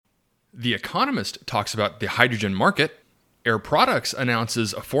The Economist talks about the hydrogen market. Air Products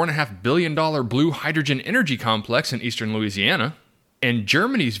announces a $4.5 billion blue hydrogen energy complex in eastern Louisiana. And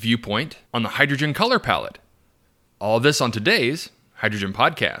Germany's viewpoint on the hydrogen color palette. All this on today's Hydrogen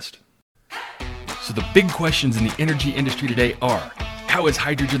Podcast. So the big questions in the energy industry today are, how is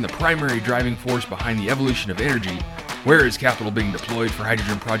hydrogen the primary driving force behind the evolution of energy? Where is capital being deployed for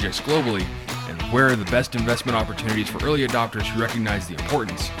hydrogen projects globally? And where are the best investment opportunities for early adopters who recognize the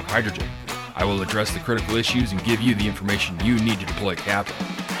importance of hydrogen? I will address the critical issues and give you the information you need to deploy capital.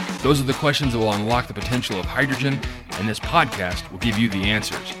 Those are the questions that will unlock the potential of hydrogen, and this podcast will give you the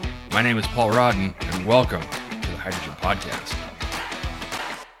answers. My name is Paul Rodden, and welcome to the Hydrogen Podcast.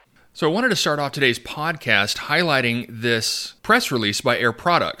 So I wanted to start off today's podcast highlighting this press release by Air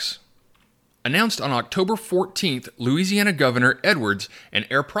Products. Announced on October 14th, Louisiana Governor Edwards and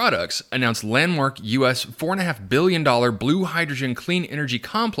Air Products announced landmark U.S. $4.5 billion blue hydrogen clean energy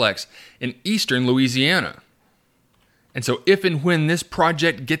complex in eastern Louisiana. And so if and when this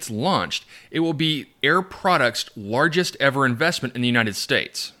project gets launched, it will be Air Products' largest ever investment in the United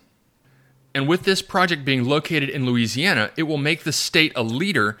States. And with this project being located in Louisiana, it will make the state a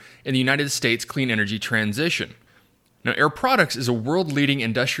leader in the United States clean energy transition. Now, Air Products is a world-leading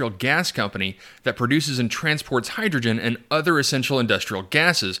industrial gas company that produces and transports hydrogen and other essential industrial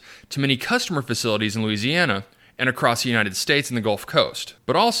gases to many customer facilities in Louisiana and across the United States and the Gulf Coast,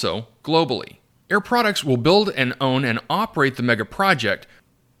 but also globally. Air Products will build and own and operate the mega project,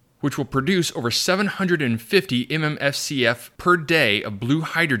 which will produce over 750 mmFCF per day of blue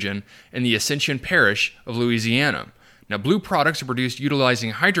hydrogen in the Ascension Parish of Louisiana. Now, blue products are produced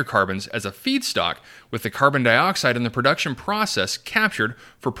utilizing hydrocarbons as a feedstock, with the carbon dioxide in the production process captured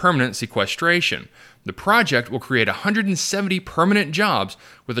for permanent sequestration. The project will create 170 permanent jobs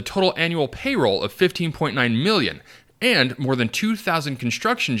with a total annual payroll of $15.9 million and more than 2,000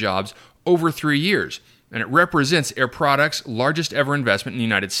 construction jobs over 3 years, and it represents Air Products' largest ever investment in the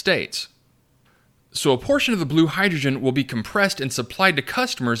United States. So a portion of the blue hydrogen will be compressed and supplied to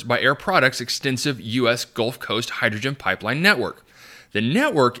customers by Air Products' extensive U.S. Gulf Coast hydrogen pipeline network. The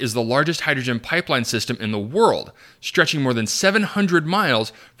network is the largest hydrogen pipeline system in the world, stretching more than 700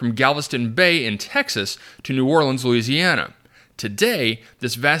 miles from Galveston Bay in Texas to New Orleans, Louisiana. Today,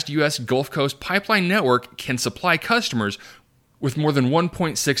 this vast U.S. Gulf Coast pipeline network can supply customers with more than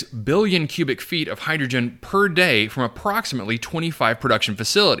 1.6 billion cubic feet of hydrogen per day from approximately 25 production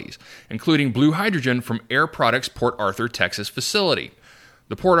facilities, including blue hydrogen from Air Products' Port Arthur, Texas facility.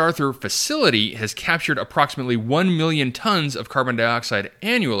 The Port Arthur facility has captured approximately 1 million tons of carbon dioxide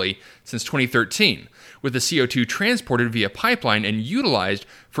annually since 2013, with the CO2 transported via pipeline and utilized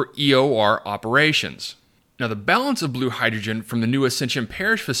for EOR operations. Now, the balance of blue hydrogen from the new Ascension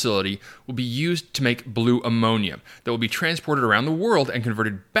Parish facility will be used to make blue ammonia that will be transported around the world and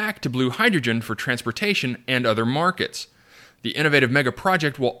converted back to blue hydrogen for transportation and other markets. The innovative mega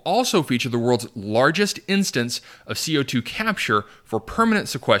project will also feature the world's largest instance of CO2 capture for permanent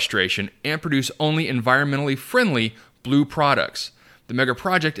sequestration and produce only environmentally friendly blue products. The mega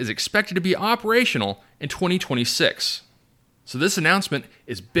project is expected to be operational in 2026. So this announcement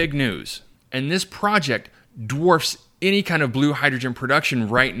is big news, and this project dwarfs any kind of blue hydrogen production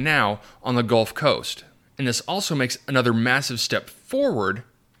right now on the Gulf Coast. And this also makes another massive step forward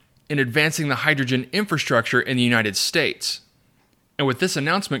in advancing the hydrogen infrastructure in the United States. And with this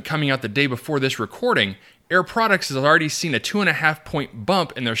announcement coming out the day before this recording, Air Products has already seen a 2.5-point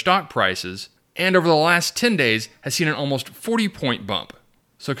bump in their stock prices, and over the last 10 days has seen an almost 40-point bump.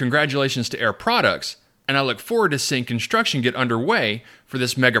 So congratulations to Air Products, and I look forward to seeing construction get underway for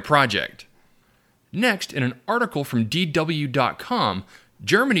this mega project. Next, in an article from DW.com,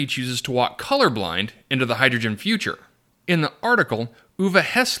 Germany chooses to walk colorblind into the hydrogen future. In the article, Uwe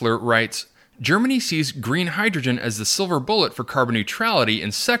Hessler writes, Germany sees green hydrogen as the silver bullet for carbon neutrality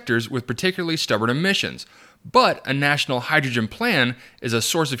in sectors with particularly stubborn emissions, but a national hydrogen plan is a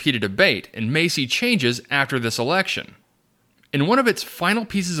source of heated debate and may see changes after this election. In one of its final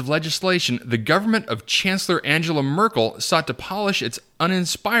pieces of legislation, the government of Chancellor Angela Merkel sought to polish its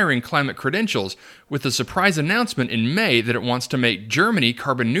uninspiring climate credentials with the surprise announcement in May that it wants to make Germany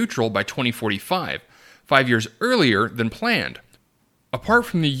carbon neutral by 2045, 5 years earlier than planned. Apart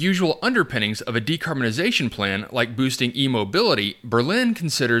from the usual underpinnings of a decarbonization plan like boosting e-mobility, Berlin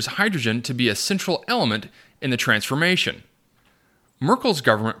considers hydrogen to be a central element in the transformation. Merkel's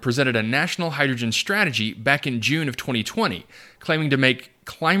government presented a national hydrogen strategy back in June of 2020, claiming to make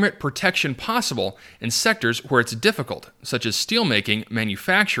climate protection possible in sectors where it's difficult, such as steelmaking,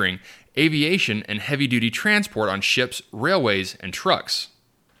 manufacturing, aviation, and heavy-duty transport on ships, railways, and trucks.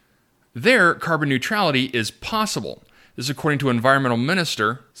 There, carbon neutrality is possible. This is according to Environmental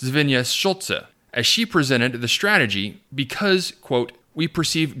Minister Svenja Schulze, as she presented the strategy because, quote, we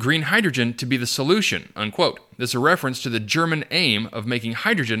perceive green hydrogen to be the solution, unquote. This is a reference to the German aim of making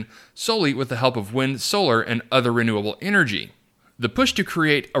hydrogen solely with the help of wind, solar, and other renewable energy. The push to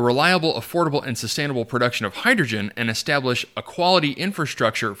create a reliable, affordable, and sustainable production of hydrogen and establish a quality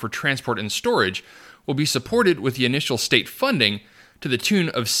infrastructure for transport and storage will be supported with the initial state funding to the tune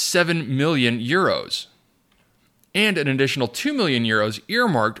of 7 million euros, and an additional 2 million euros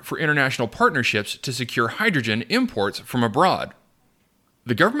earmarked for international partnerships to secure hydrogen imports from abroad.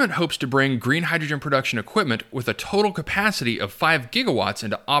 The government hopes to bring green hydrogen production equipment with a total capacity of 5 gigawatts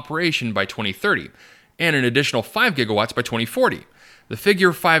into operation by 2030, and an additional 5 gigawatts by 2040. The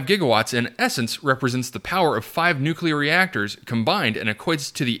figure 5 gigawatts in essence represents the power of 5 nuclear reactors combined and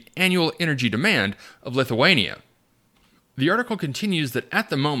equates to the annual energy demand of Lithuania. The article continues that at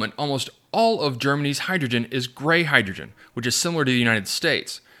the moment, almost all of Germany's hydrogen is gray hydrogen, which is similar to the United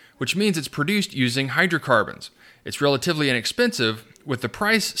States, which means it's produced using hydrocarbons. It's relatively inexpensive, with the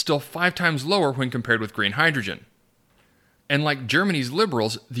price still 5 times lower when compared with green hydrogen. And like Germany's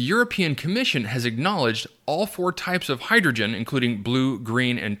liberals, the European Commission has acknowledged all 4 types of hydrogen, including blue,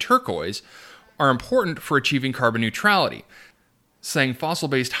 green, and turquoise, are important for achieving carbon neutrality, saying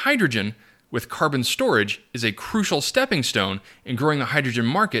fossil-based hydrogen with carbon storage is a crucial stepping stone in growing the hydrogen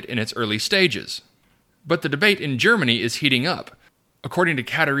market in its early stages. But the debate in Germany is heating up. According to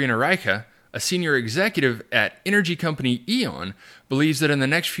Katharina Reiche, a senior executive at energy company E.ON, believes that in the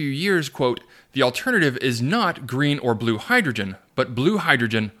next few years, quote, the alternative is not green or blue hydrogen, but blue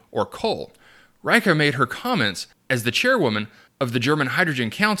hydrogen or coal. Reiche made her comments as the chairwoman of the German Hydrogen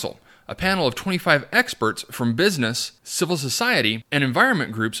Council, a panel of 25 experts from business, civil society, and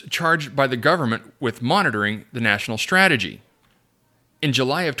environment groups charged by the government with monitoring the national strategy. In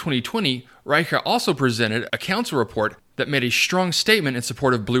July of 2020, Reiche also presented a council report that made a strong statement in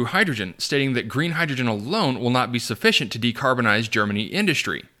support of blue hydrogen, stating that green hydrogen alone will not be sufficient to decarbonize German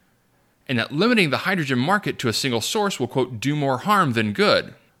industry, and that limiting the hydrogen market to a single source will, quote, do more harm than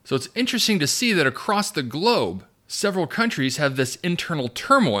good. So it's interesting to see that across the globe, several countries have this internal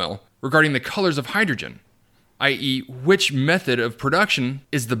turmoil regarding the colors of hydrogen, i.e., which method of production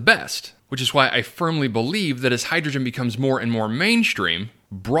is the best, which is why I firmly believe that as hydrogen becomes more and more mainstream,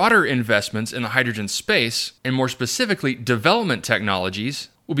 broader investments in the hydrogen space, and more specifically development technologies,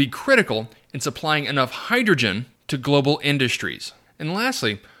 will be critical in supplying enough hydrogen to global industries. And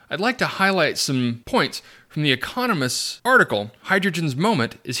lastly, I'd like to highlight some points from The Economist's article, Hydrogen's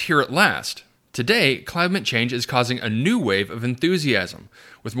Moment is Here at Last. Today, climate change is causing a new wave of enthusiasm,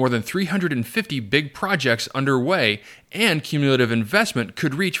 with more than 350 big projects underway, and cumulative investment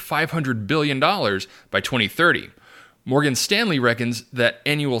could reach $500 billion by 2030. Morgan Stanley reckons that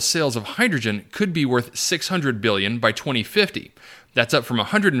annual sales of hydrogen could be worth $600 billion by 2050. That's up from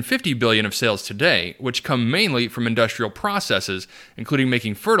 $150 billion of sales today, which come mainly from industrial processes, including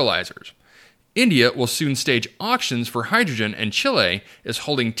making fertilizers. India will soon stage auctions for hydrogen, and Chile is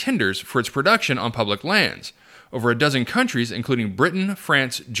holding tenders for its production on public lands. Over a dozen countries, including Britain,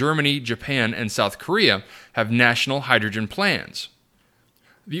 France, Germany, Japan, and South Korea, have national hydrogen plans.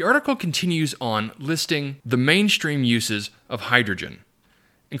 The article continues on listing the mainstream uses of hydrogen,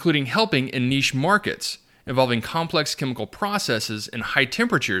 including helping in niche markets involving complex chemical processes and high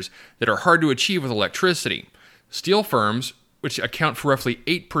temperatures that are hard to achieve with electricity. Steel firms, which account for roughly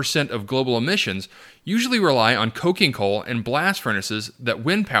 8% of global emissions, usually rely on coking coal and blast furnaces that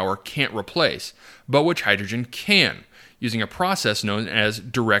wind power can't replace, but which hydrogen can, using a process known as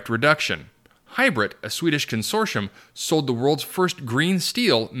direct reduction. Hybrit, a Swedish consortium, sold the world's first green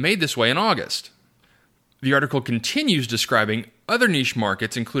steel made this way in August. The article continues describing other niche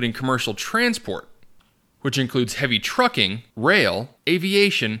markets, including commercial transport, which includes heavy trucking, rail,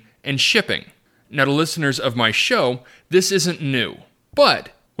 aviation, and shipping. Now, to listeners of my show, this isn't new. But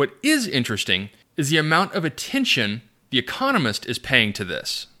what is interesting is the amount of attention The Economist is paying to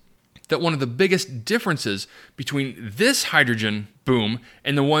this. That one of the biggest differences between this hydrogen boom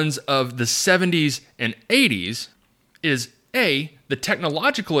and the ones of the 70s and 80s is A, the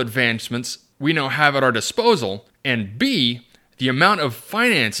technological advancements we now have at our disposal, and B, the amount of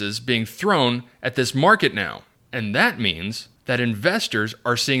finances being thrown at this market now. And that means that investors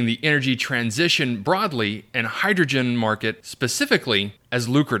are seeing the energy transition broadly and hydrogen market specifically as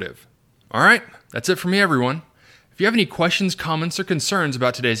lucrative. All right, that's it for me, everyone. If you have any questions, comments, or concerns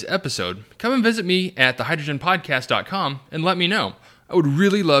about today's episode, come and visit me at thehydrogenpodcast.com and let me know. I would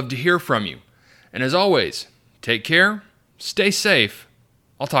really love to hear from you. And as always, take care, stay safe.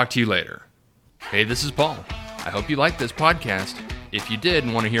 I'll talk to you later. Hey, this is Paul. I hope you liked this podcast. If you did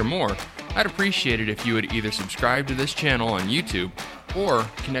and want to hear more, I'd appreciate it if you would either subscribe to this channel on YouTube or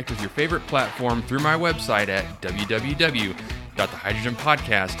connect with your favorite platform through my website at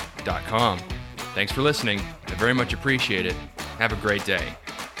www.thehydrogenpodcast.com. Thanks for listening. I very much appreciate it. Have a great day.